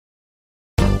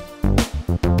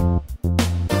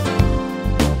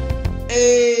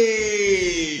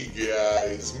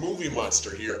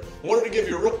Monster here. Wanted to give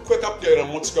you a real quick update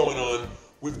on what's going on.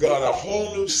 We've got a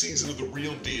whole new season of The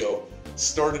Real Deal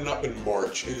starting up in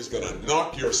March. It is going to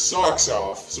knock your socks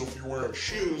off, so if you're wearing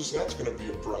shoes, that's going to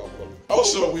be a problem.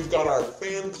 Also, we've got our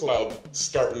fan club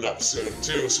starting up soon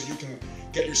too, so you can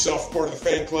get yourself part of the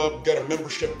fan club, get a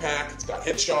membership pack. It's got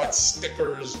headshots,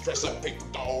 stickers, dress-up paper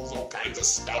dolls, all kinds of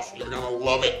stuff. You're going to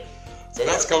love it. So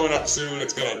that's coming up soon.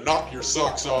 It's going to knock your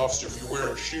socks off, so if you're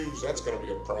wearing shoes, that's going to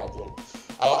be a problem.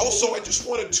 Also, I just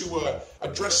wanted to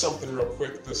address something real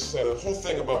quick. This whole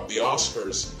thing about the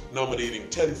Oscars nominating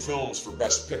 10 films for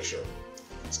Best Picture.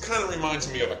 This kind of reminds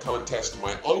me of a contest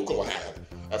my uncle had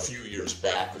a few years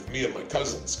back with me and my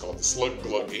cousins called the Slug,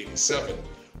 Glug 87,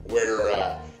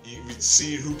 where you would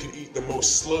see who could eat the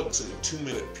most slugs in a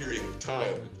 2-minute period of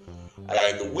time.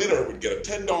 And the winner would get a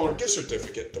 $10 gift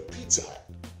certificate to Pizza Hut.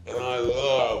 And I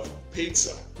love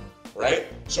pizza. Right?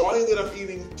 So I ended up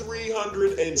eating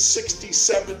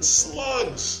 367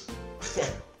 slugs.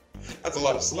 That's a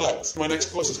lot of slugs. My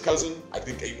next closest cousin, I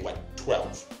think, ate like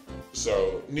 12.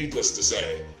 So, needless to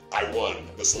say, I won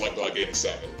the Slug Glug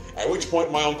 87. At which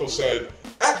point my uncle said,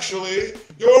 "Actually,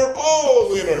 you're all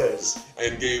winners!"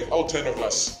 and gave all 10 of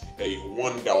us a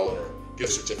 $1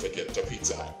 gift certificate to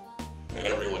Pizza Hut. And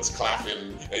everyone's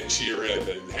clapping and cheering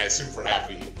and super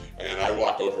happy. And I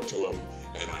walk over to him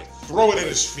and I throw it at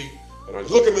his feet. And I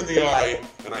look him in the eye,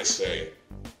 and I say,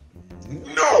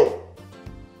 "No!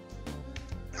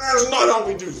 That's not how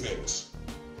we do things."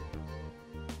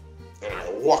 And I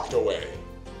walked away.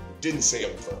 Didn't see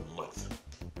him for a month.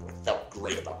 I felt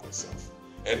great about myself.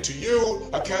 And to you,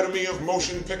 Academy of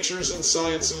Motion Pictures and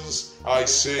Sciences, I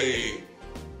say,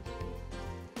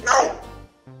 "No!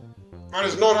 That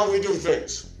is not how we do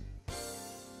things."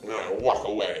 And I walk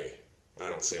away. I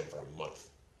don't see him for a month.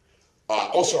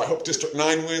 Also, I hope District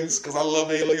 9 wins, because I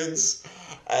love aliens,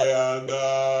 and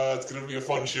it's going to be a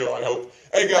fun show, I hope.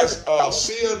 Hey guys, I'll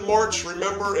see you in March.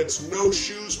 Remember, it's no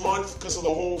shoes month because of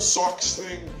the whole socks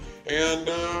thing, and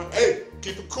hey,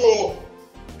 keep it cool.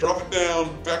 Drop it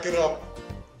down, back it up,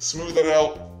 smooth it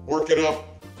out, work it up,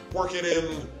 work it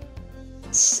in,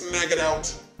 snag it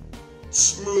out,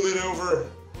 smooth it over,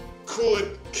 cool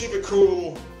it, keep it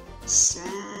cool,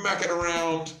 smack it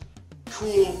around,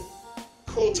 cool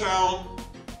town,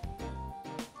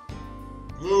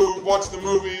 watch the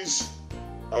movies,